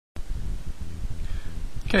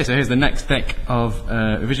Okay, so here's the next deck of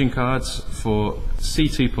revision cards for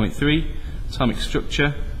C2.3 Atomic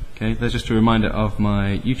Structure. Okay, there's just a reminder of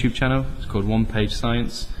my YouTube channel. It's called One Page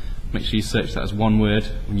Science. Make sure you search that as one word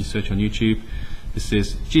when you search on YouTube. This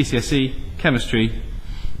is GCSE, Chemistry,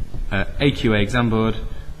 AQA exam board,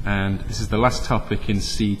 and this is the last topic in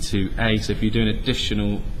C2a. So if you're doing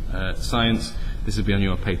additional science, this will be on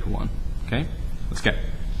your paper one. Okay, let's go.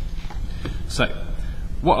 So,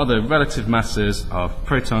 what are the relative masses of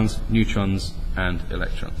protons, neutrons, and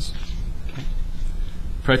electrons? Okay.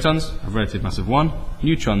 Protons have relative mass of 1,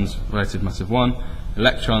 neutrons relative mass of 1,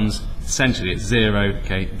 electrons essentially at 0,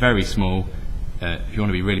 okay, very small. If you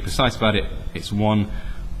want to be really precise about it, it's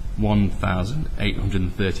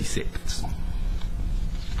 1,836.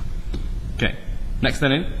 Okay, next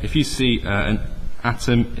then if you see an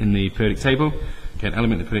atom in the periodic table, okay, an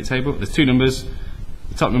element in the periodic table, there's two numbers,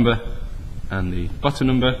 the top number and the bottom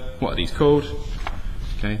number. What are these called?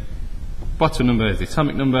 Okay, bottom number is the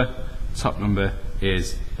atomic number, top number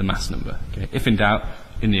is the mass number. Okay, if in doubt,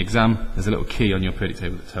 in the exam, there's a little key on your periodic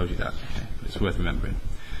table that tells you that. Okay, but it's worth remembering.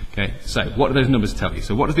 Okay, so what do those numbers tell you?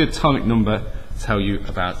 So what does the atomic number tell you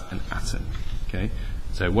about an atom? Okay,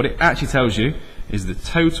 so what it actually tells you is the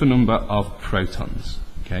total number of protons.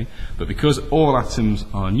 Okay, but because all atoms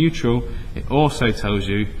are neutral, it also tells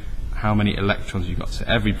you how many electrons you've got. So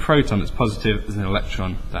every proton that's positive is an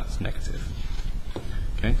electron that's negative.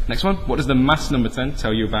 Okay, next one. What does the mass number then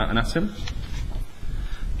tell you about an atom?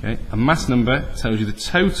 Okay, a mass number tells you the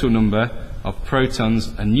total number of protons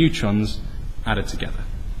and neutrons added together.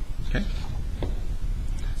 Okay.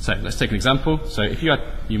 So let's take an example. So if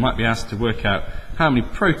you might be asked to work out how many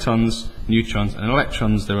protons, neutrons, and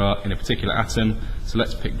electrons there are in a particular atom. So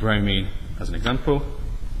let's pick bromine as an example.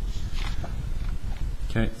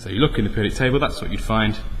 Okay, so you look in the periodic table, that's what you'd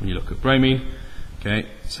find when you look at bromine. Okay,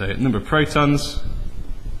 so number of protons,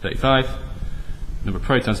 35. Number of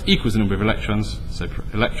protons equals the number of electrons, so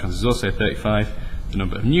electrons is also 35. The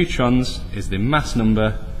number of neutrons is the mass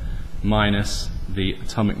number minus the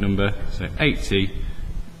atomic number, so 80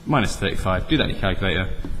 minus 35. Do that in your calculator,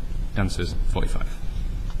 the answer is 45.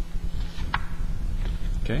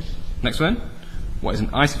 Okay, next one. What is an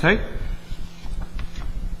isotope?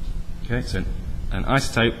 Okay, so an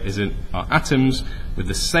isotope are atoms with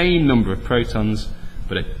the same number of protons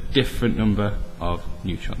but a different number of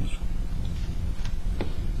neutrons.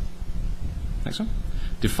 Next one.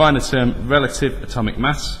 Define the term relative atomic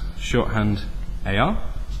mass, shorthand AR.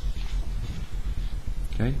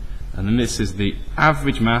 Okay, and then this is the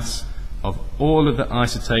average mass of all of the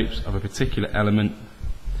isotopes of a particular element,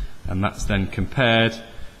 and that's then compared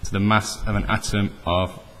to the mass of an atom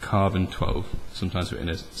of carbon-12, sometimes written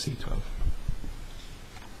as C12.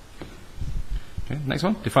 Okay, next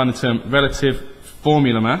one. Define the term relative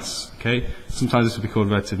formula mass. Okay, sometimes this will be called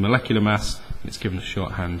relative molecular mass, and it's given a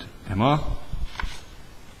shorthand MR.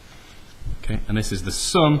 Okay, and this is the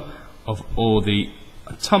sum of all the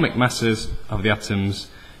atomic masses of the atoms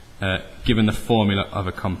given the formula of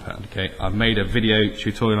a compound. Okay, I've made a video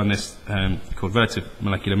tutorial on this called relative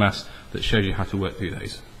molecular mass that shows you how to work through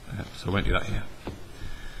those. So I won't do that here.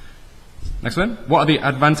 Next one. What are the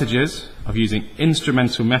advantages of using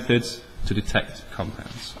instrumental methods to detect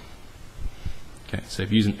compounds? Okay, so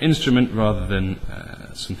if you use an instrument rather than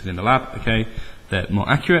something in the lab, okay, they're more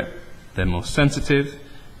accurate, they're more sensitive,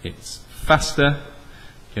 it's faster,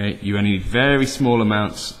 okay, you only need very small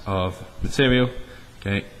amounts of material,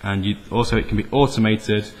 okay, and it can be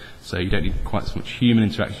automated, so you don't need quite so much human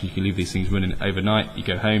interaction. You can leave these things running overnight, you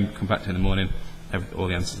go home, come back to in the morning, all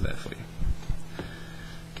the answers are there for you.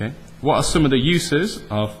 Okay, what are some of the uses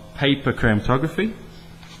of paper chromatography?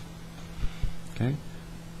 Okay,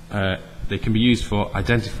 they can be used for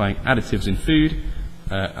identifying additives in food,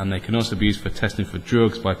 and they can also be used for testing for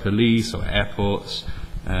drugs by police or airports.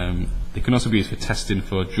 They can also be used for testing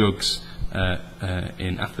for drugs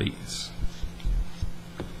in athletes.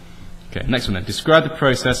 Okay, next one then. Describe the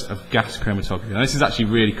process of gas chromatography. Now this is actually a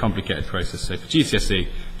really complicated process, so for GCSE,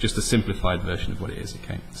 just a simplified version of what it is.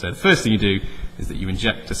 Okay, so the first thing you do is that you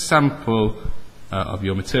inject a sample of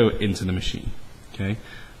your material into the machine. Okay,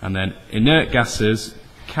 and then inert gases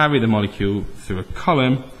carry the molecule through a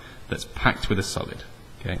column that's packed with a solid.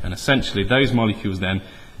 Okay, and essentially those molecules then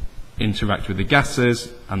interact with the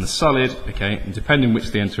gases and the solid, okay, and depending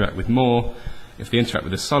which they interact with more, if they interact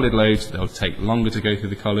with the solid loads, they'll take longer to go through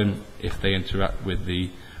the column. If they interact with the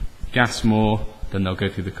gas more, then they'll go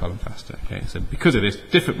through the column faster. Okay, so because of this,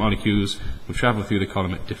 different molecules will travel through the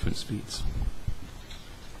column at different speeds.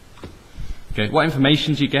 Okay, what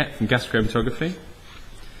information do you get from gas chromatography?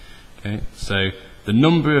 Okay, so the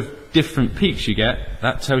number of different peaks you get,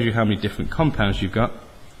 that tells you how many different compounds you've got.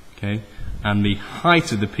 okay, and the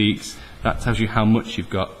height of the peaks, that tells you how much you've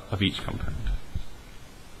got of each compound.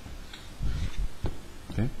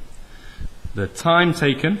 Okay. The time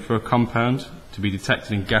taken for a compound to be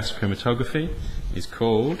detected in gas chromatography is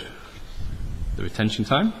called the retention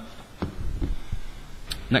time.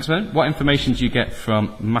 Next one, what information do you get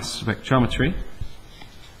from mass spectrometry?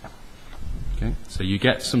 Okay, so you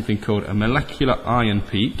get something called a molecular ion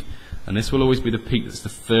peak, and this will always be the peak that's the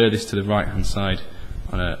furthest to the right hand side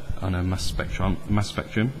on a mass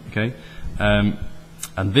spectrum. Okay,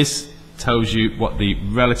 and this tells you what the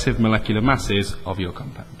relative molecular mass is of your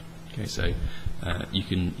compound. Okay, so you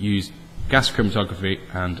can use gas chromatography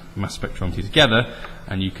and mass spectrometry together,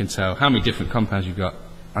 and you can tell how many different compounds you've got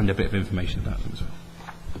and a bit of information about them as well.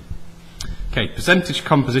 Okay, percentage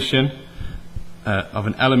composition of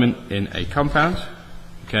an element in a compound.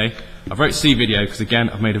 Okay, I wrote C video because again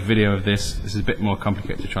I've made a video of this. This is a bit more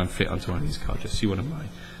complicated to try and fit onto one of these cards. Just see one of my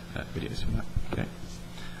videos for that.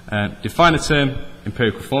 Okay, define the term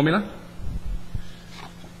empirical formula.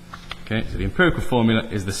 Okay, so the empirical formula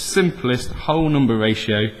is the simplest whole number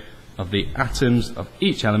ratio of the atoms of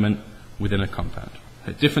each element within a compound.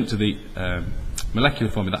 So different to the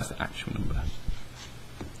molecular formula, that's the actual number.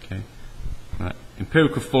 Okay.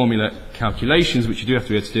 Empirical formula calculations, which you do have to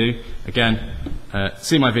be able to do. Again,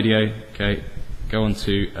 see my video. Okay, go on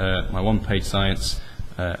to my one-page science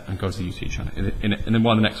and go to the YouTube channel. And then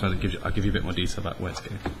one of the next ones, I'll give you a bit more detail about where it's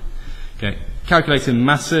going. Okay, calculating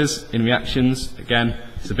masses in reactions. Again,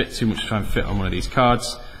 it's a bit too much to try and fit on one of these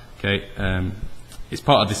cards. Okay, it's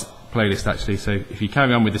part of this playlist actually. So if you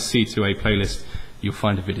carry on with the C2a playlist, you'll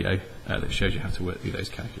find a video that shows you how to work through those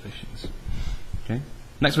calculations. Okay,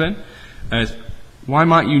 next one is why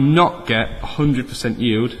might you not get 100%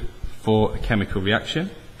 yield for a chemical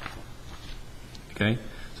reaction? Okay,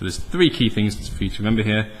 so there's three key things for you to remember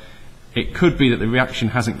here. It could be that the reaction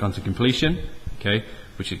hasn't gone to completion. Okay,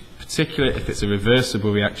 which is particularly if it's a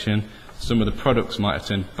reversible reaction, some of the products might have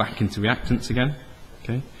turned back into reactants again.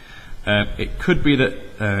 Okay, it could be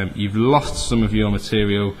that you've lost some of your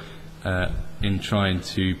material in trying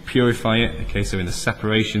to purify it. Okay, so in the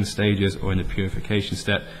separation stages or in the purification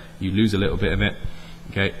step, you lose a little bit of it.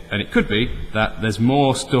 Okay, and it could be that there's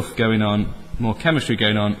more stuff going on, more chemistry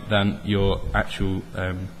going on than your actual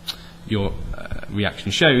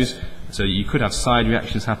reaction shows. So you could have side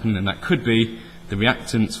reactions happening, and that could be the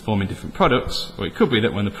reactants forming different products, or it could be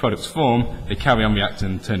that when the products form, they carry on reacting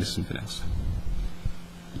and turn to something else.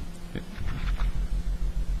 Okay.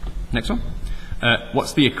 Next one.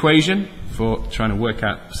 What's the equation for trying to work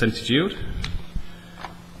out percentage yield?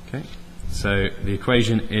 Okay. So the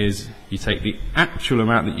equation is you take the actual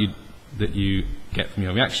amount that you get from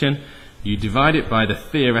your reaction, you divide it by the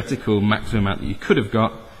theoretical maximum amount that you could have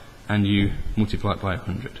got, and you multiply it by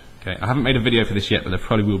 100. Okay, I haven't made a video for this yet, but there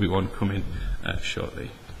probably will be one coming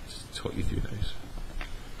shortly. Just talk you through those.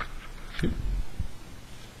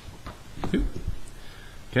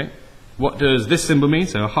 Okay, what does this symbol mean?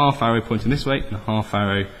 So a half arrow pointing this way and a half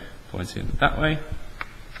arrow pointing that way.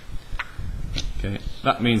 Okay,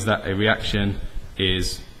 that means that a reaction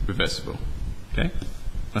is reversible. Okay,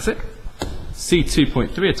 that's it.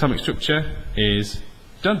 C2.3 atomic structure is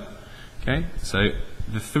done. Okay, so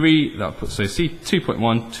the three that I put, so C2.1,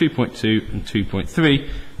 2.2 and 2.3,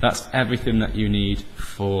 that's everything that you need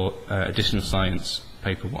for additional science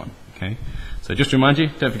paper 1. Okay, so just to remind you,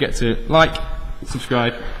 don't forget to like,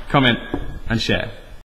 subscribe, comment and share.